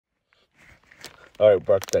All right,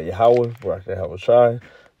 Barakatah Yahweh, Barakatah Yahweh Shai,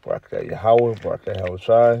 Barakatah Yahweh, Barakatah Yahweh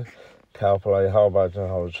Shai, Kalpala Yahweh, Barakatah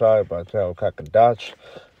Yahweh Shai, Barakatah Yahweh Kakadach,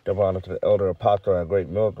 double honor to the elder apostle and great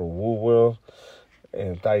military Wu will,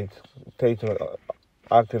 and taking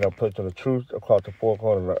octane of pushing the truth across the four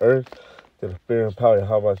corners of the earth, to the spirit and power of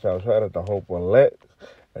Yahweh Shai, that the hope will let,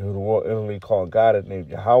 and who the world inwardly called God is named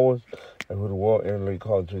Yahweh, and who the world inwardly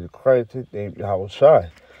called Jesus Christ is named Yahweh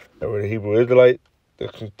Shai. And we're the Hebrew Israelite,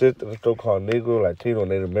 that consist of the so-called Negro, Latino,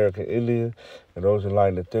 Native American Indian, and those in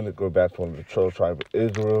line descended go back from the 12 tribe of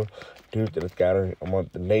Israel due to the scattering among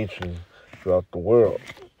the nations throughout the world.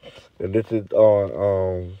 And this is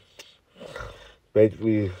on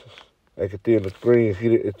basically, I can see on the screen,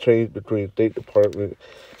 heated exchange between State Department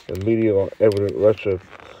and media on evident Russia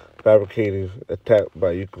fabricating attack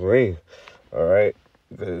by Ukraine. All right,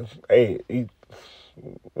 because hey,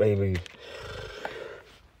 mainly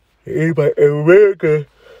anybody in America,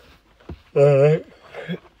 all right,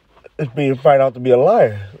 is being found out to be a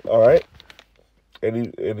liar. All right,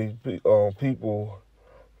 and these people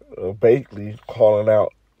basically calling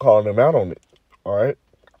them out on it. All right,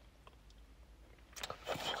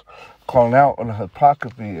 calling out on the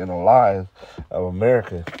hypocrisy and the lies of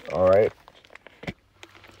America. All right,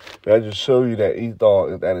 that just show you that Esau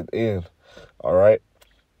is at its end. All right,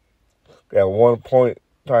 at one point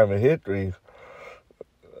time in history,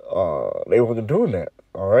 they wasn't doing that.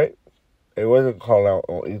 All right, they wasn't calling out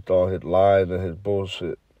on Esau, his lies and his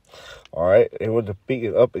bullshit. All right, they wasn't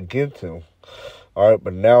speaking up against him. All right,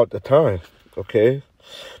 but now at the time, okay,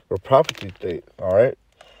 the prophecy state. All right,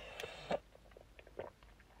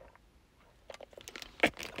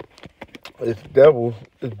 this devil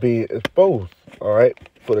is being exposed. All right,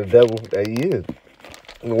 for the devil that he is.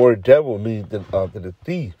 And the word devil means the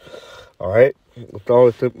deceive. All right, that's all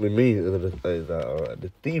it simply means is a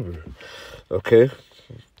deceiver. Okay.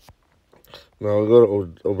 Now we go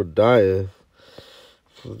to Obadiah.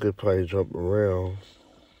 We could probably jump around.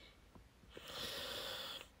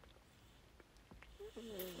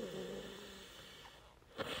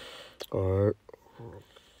 All right.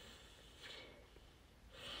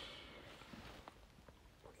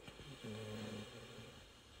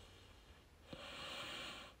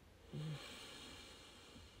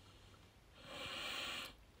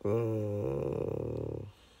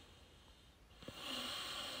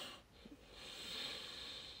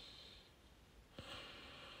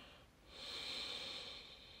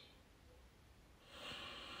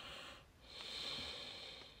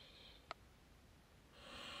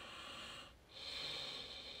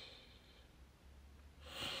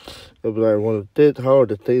 It'll be like one of this, how are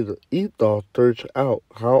the things of Esau search out?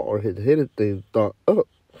 How are his hidden things thought up?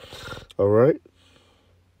 All right?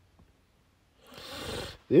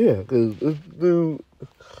 Yeah, because this dude,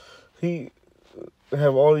 he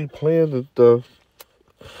have all these plans and stuff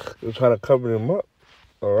and trying to cover him up.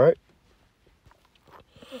 All right?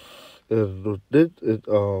 This is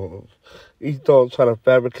Esau trying to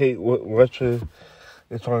fabricate what Russia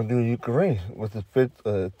is trying to do in Ukraine, which is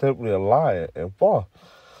simply a lie and false.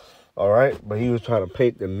 All right? But he was trying to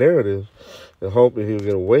paint the narrative and hoping he would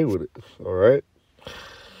get away with it. All right?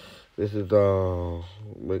 This is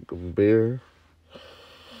make them beer.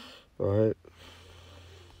 All right.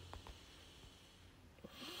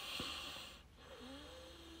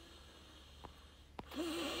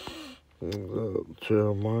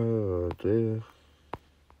 Jeremiah there.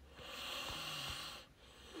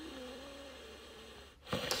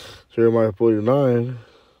 Jeremiah 49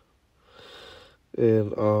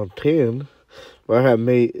 and 10. But I have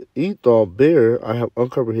made Esau bare, I have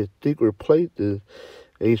uncovered his secret places,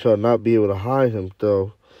 and he shall not be able to hide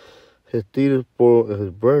himself. His seed is spoiled, and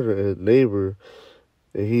his brother and his neighbor,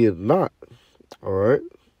 and he is not. All right.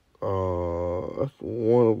 That's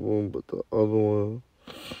one of them, but the other one.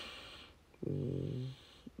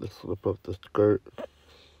 Let's flip up the skirt.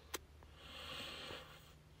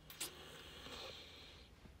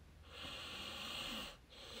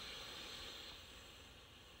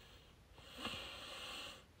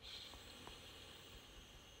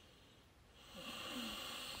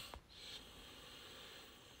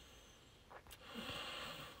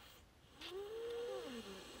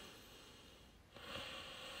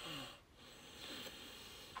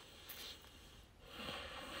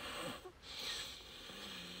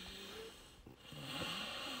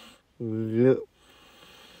 Yep.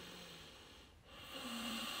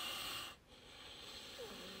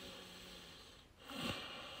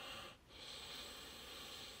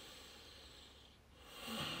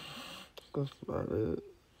 That's not it.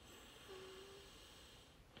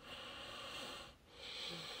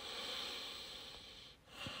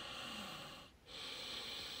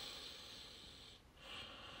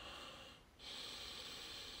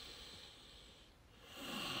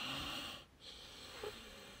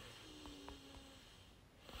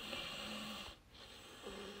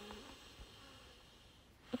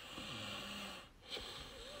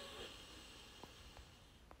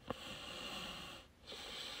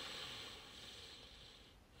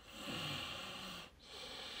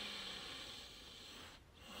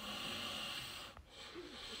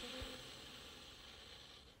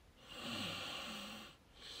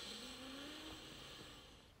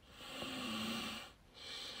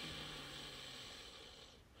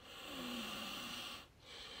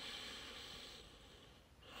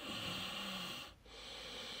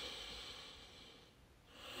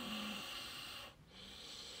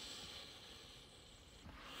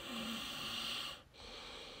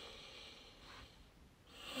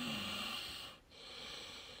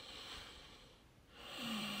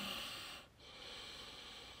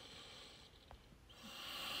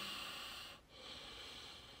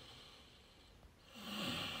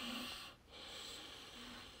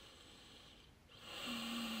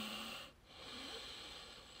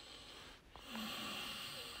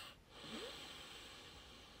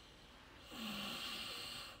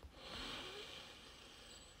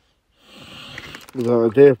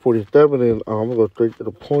 Isaiah 47, and I'm going to go straight to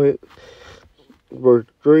the point. Verse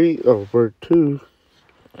 3, verse 2,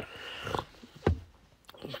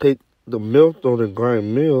 take the millstone and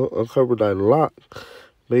grind meal, uncover thy locks,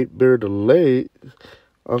 make bare the legs,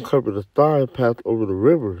 uncover the thigh, pass over the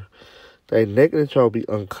river. Thy nakedness shall be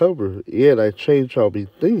uncovered, yeah, thy chain shall be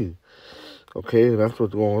seen. Okay, and that's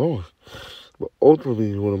what's going on. But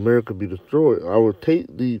ultimately, when America be destroyed, I will take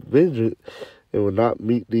thee vengeance and will not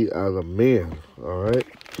meet thee as a man. All right,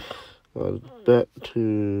 back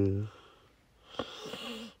to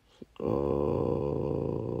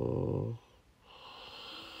all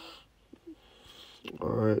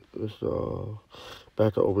right, let's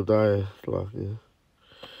back to Obadiah.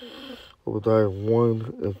 Obadiah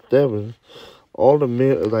 1:7. All the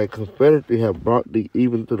men of thy confederacy have brought thee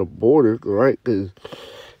even to the border, right? Because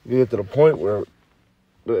you get to the point where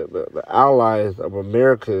the allies of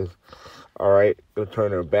America, all right, gonna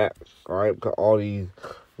turn their back, all right, because all these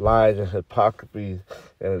lies and hypocrisy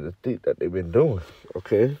and the deceit that they've been doing,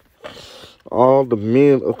 okay? All the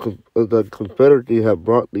men of the confederacy have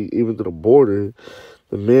brought thee even to the border.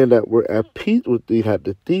 The men that were at peace with thee had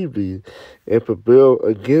deceived thee and prevailed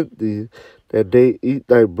against thee, that they eat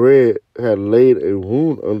thy bread, had laid a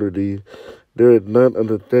wound under thee. There is none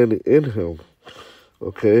understanding in him.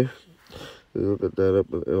 Okay? Look at that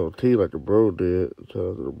up in NLT like the bro did. Shout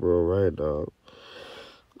out to the bro, right, dog.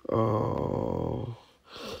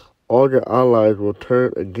 All your allies will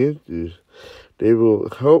turn against you. They will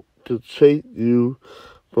help to chase you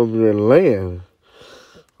from your land.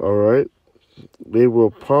 All right? They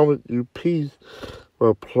will promise you peace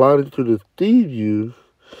while plotting to deceive you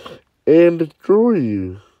and destroy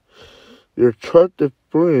you. Your trusted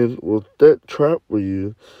friend will set trap for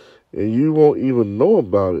you, and you won't even know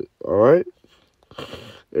about it. All right,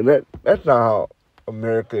 and that's not how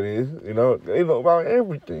America is. You know, they know about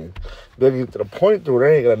everything. They get to the point where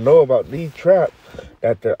they ain't gonna know about these traps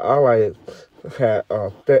that their allies had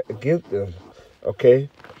set against them. Okay,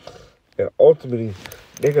 and ultimately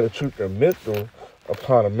they're gonna shoot their missile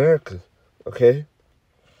upon America. Okay.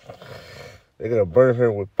 They're going to burn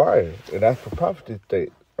her with fire. And that's the prophecy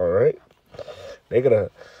state, all right? They're going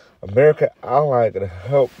to, American ally going to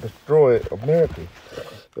help destroy America,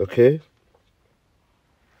 okay?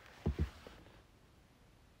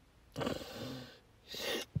 They're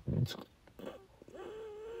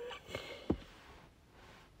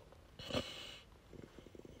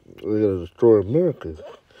going to destroy America.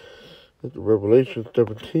 That's Revelation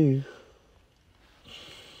 17.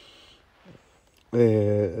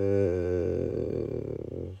 And...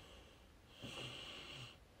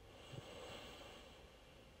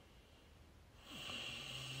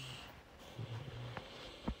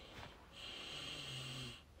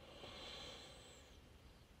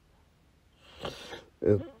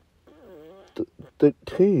 And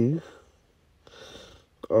 13,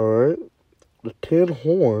 all right, the 10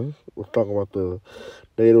 horns, we're talking about the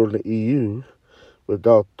NATO and the EU, but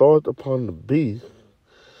thou thought upon the beast,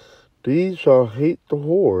 these shall hate the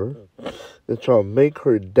whore, and shall make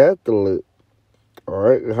her desolate, all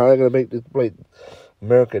right? How are they going to make this place,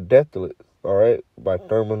 America, desolate, all right? By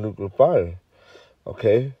thermonuclear fire,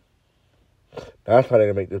 okay? That's how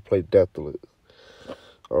they're going to make this place desolate,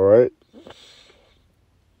 all right?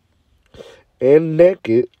 And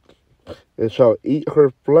naked, and shall eat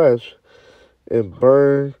her flesh and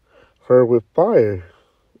burn her with fire.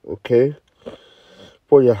 Okay?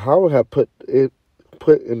 For Yahweh had put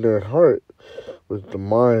in their heart with the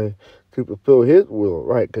mind to fulfill his will,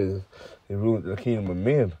 right? Because he ruled the kingdom of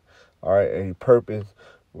men. All right, and he purposed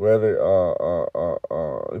he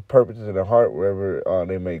purposes in their heart wherever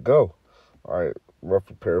they may go. All right,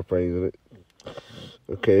 roughly paraphrasing it.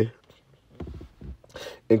 Okay.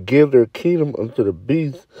 And give their kingdom unto the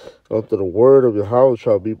beast, unto the word of Yahweh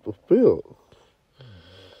shall be fulfilled.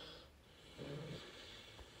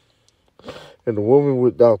 And the woman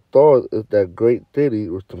without thought is that great city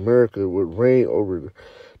which America would reign over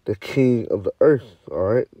the king of the earth. All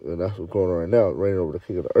right, and that's what's going on right now, reigning over the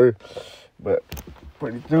king of the earth. But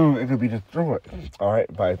pretty soon it could be destroyed. All right,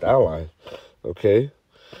 by its allies. Okay,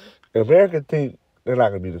 and America think they're not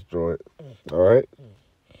gonna be destroyed. All right.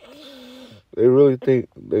 They really think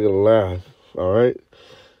they're gonna last, all right?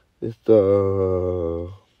 It's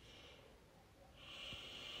the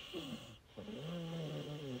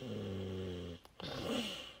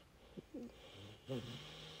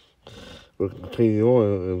we'll continue on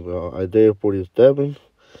in Isaiah 47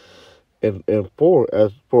 and 4.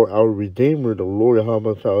 As for our Redeemer, the Lord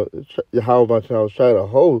Yahweh Shai the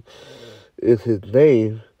host is his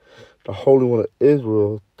name, the Holy One of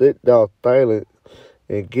Israel. Sit thou silent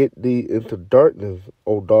and get thee into darkness,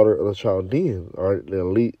 O daughter of the Chaldeans, all right, the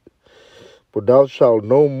elite. For thou shalt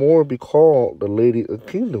no more be called the lady of the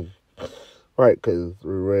kingdom. Right, because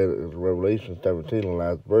we read in Revelation 17, the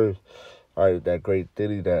last verse, all right, that great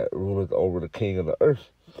city that ruleth over the king of the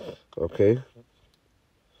earth. Okay?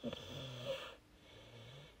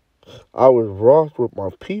 I was wroth with my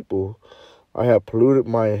people. I have polluted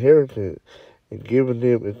my inheritance and given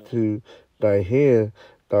them into thy hand.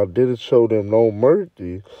 Thou didst show them no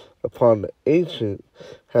mercy. Upon the ancient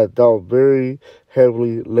hast thou very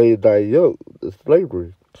heavily laid thy yoke, the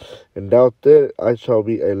slavery. And thou said, I shall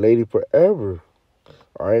be a lady forever.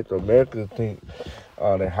 All right, so Americans think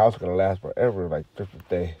their house is going to last forever, like 50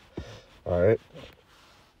 days. All right?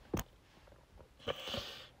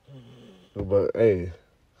 But, hey,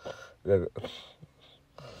 there's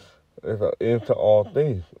an end to all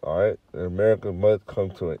things. All right? And America must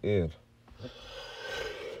come to an end.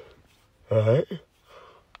 All right?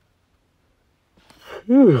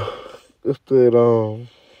 Whew. It's that,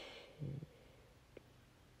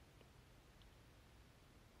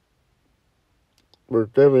 verse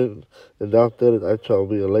 7, and thou saidst, I shall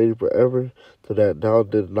be a lady forever, so that thou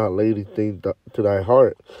didst not lay these things to thy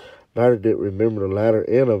heart, neither did remember the latter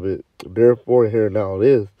end of it. Therefore, hear now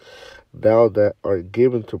this, thou that art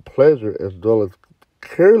given to pleasure as well as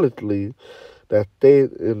carelessly, that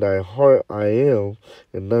saith in thy heart, I am,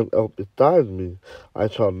 and none else besides me. I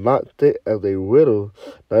shall not sit as a widow,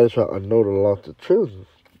 neither shall I know the loss of children.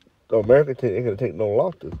 So America ain't going to take no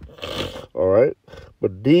losses. All right?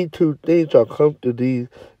 But these two things shall come to thee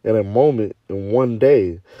in a moment, in one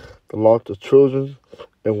day, the loss of children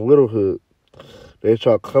and widowhood. They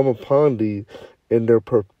shall come upon thee in their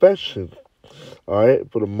perfection. All right?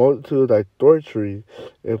 For the multitude of thy sorcery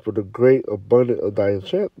and for the great abundance of thy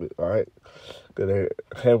enchantment. All right? Because they're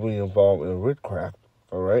heavily involved in witchcraft.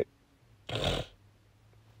 All right?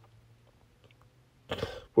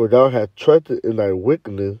 For thou hast trusted in thy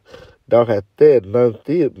wickedness, thou hast said, none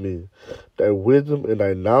seeth me. Thy wisdom and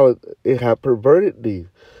thy knowledge, it hath perverted thee.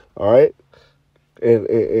 All right? And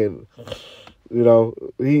you know,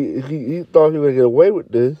 he thought he would get away with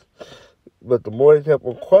this, but the more they kept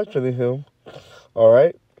on questioning him, all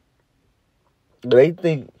right, they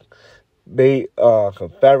think they can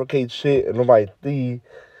fabricate shit and nobody see,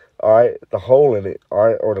 all right, the hole in it, all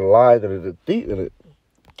right, or the lie that is the thief in it.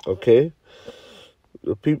 Okay?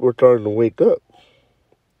 The people are starting to wake up.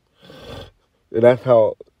 And that's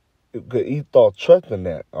how he thought trusting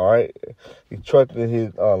that, all right? He trusted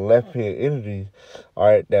his left hand energy, all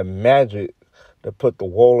right, that magic that put the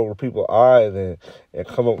wool over people's eyes and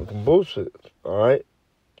come up with some bullshit, all right?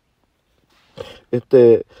 It's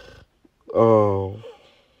that,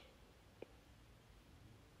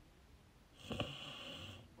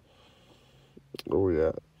 where we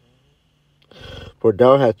at? For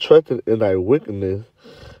thou hast trusted in thy wickedness,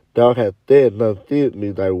 thou hast said, none seeth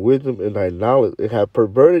me, thy wisdom and thy knowledge, it hath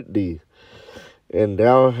perverted thee. And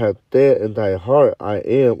thou hast said in thy heart, I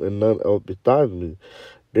am, and none else besides me.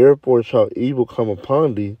 Therefore shall evil come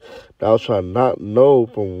upon thee, thou shalt not know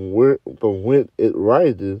from whence it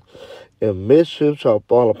riseth, and mischief shall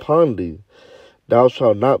fall upon thee. Thou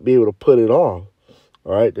shalt not be able to put it off.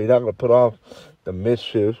 All right? They're not going to put off the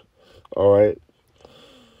mischief, all right,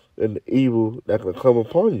 and the evil that can come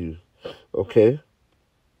upon you. Okay?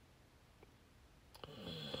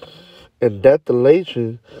 And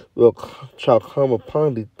desolation shall come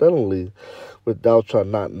upon thee suddenly, which thou shalt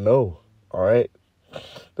not know. All right?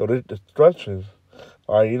 So this destruction,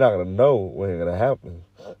 all right, you're not going to know when it's going to happen.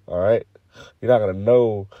 All right? You're not going to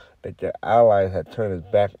know that your allies have turned his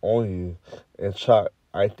back on you and shot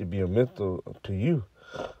to be a missile to you.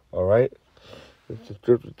 All right? It's the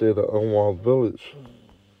scripture there, the unwalled village.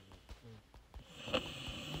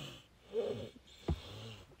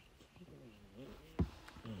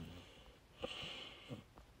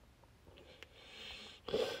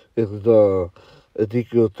 It's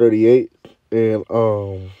Ezekiel 38 and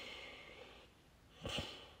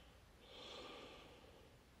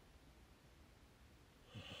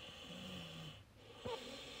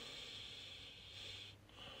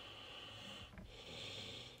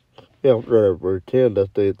yeah, I'm right at verse 10. That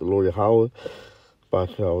says the Lord Yahweh by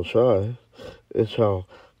shall shine. It shall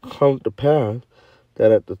come to pass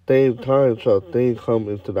that at the same time shall things come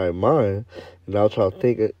into thy mind, and thou shalt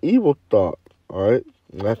think an evil thought. All right,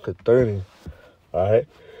 and that's the 30. All right,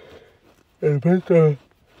 and verse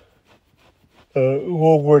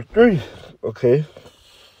World War III. Okay,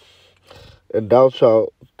 and thou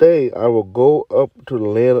shalt say, I will go up to the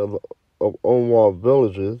land of unwalled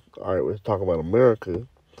villages. All right, we're talking about America.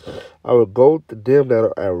 I will go to them that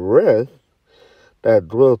are at rest, that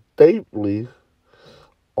dwell safely,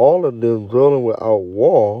 all of them dwelling without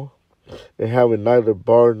wall and having neither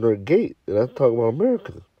bar nor gate. And that's talking about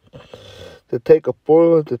America. To take a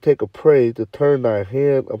spoiler, to take a prey, to turn thy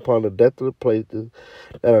hand upon the desolate places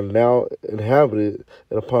that are now inhabited,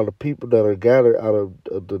 and upon the people that are gathered out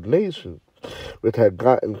of the nation, which had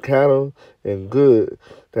gotten cattle and good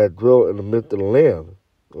that dwell in the midst of the land.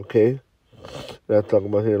 Okay? That's talking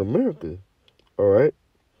about here in America. All right?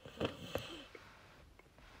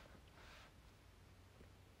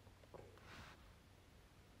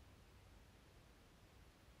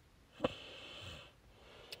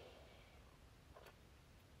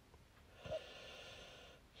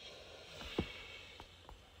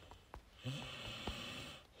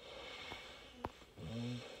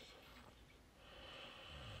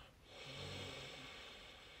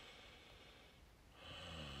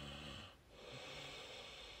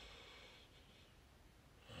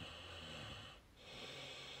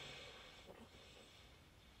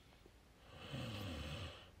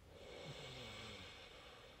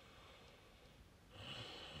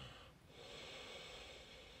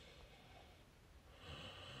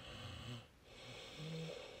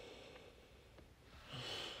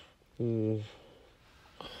 Mm.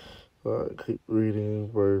 All right, keep reading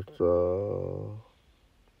verse. Yeah.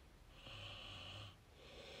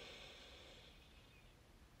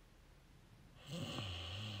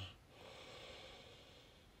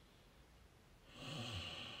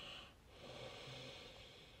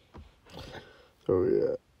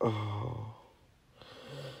 Oh.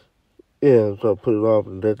 Yeah, so put it off,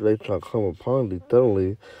 and that they shall come upon thee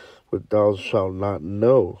suddenly, but thou shalt not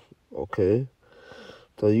know. Okay?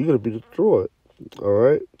 So you're going to be destroyed. All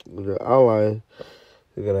right? Your ally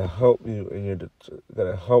is going to help you in your,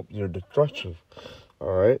 going to help your destruction.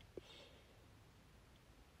 All right?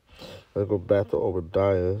 Let's go back to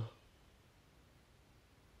Obadiah.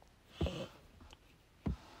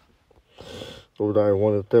 Obadiah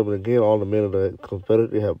 1 and 7. Again, all the men of the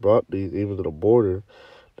confederacy have brought thee even to the border.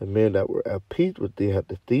 The men that were at peace with thee have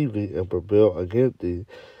deceived thee and prevailed against thee.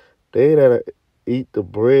 They that eat thy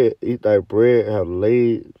bread, have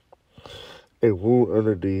laid a wound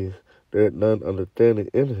under thee. There is none understanding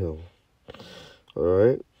in him. All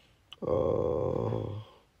right.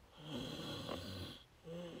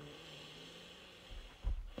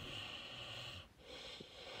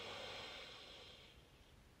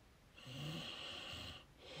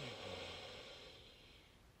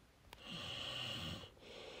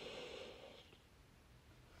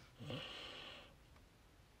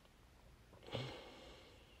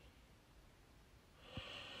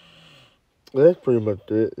 That's pretty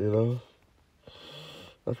much it.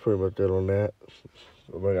 That's pretty much it on that.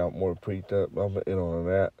 We'll bring out more precept. I'm gonna end on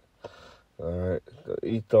that. All right. The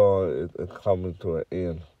Esau is coming to an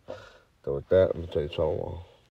end. So with that, I'm gonna tell you so long.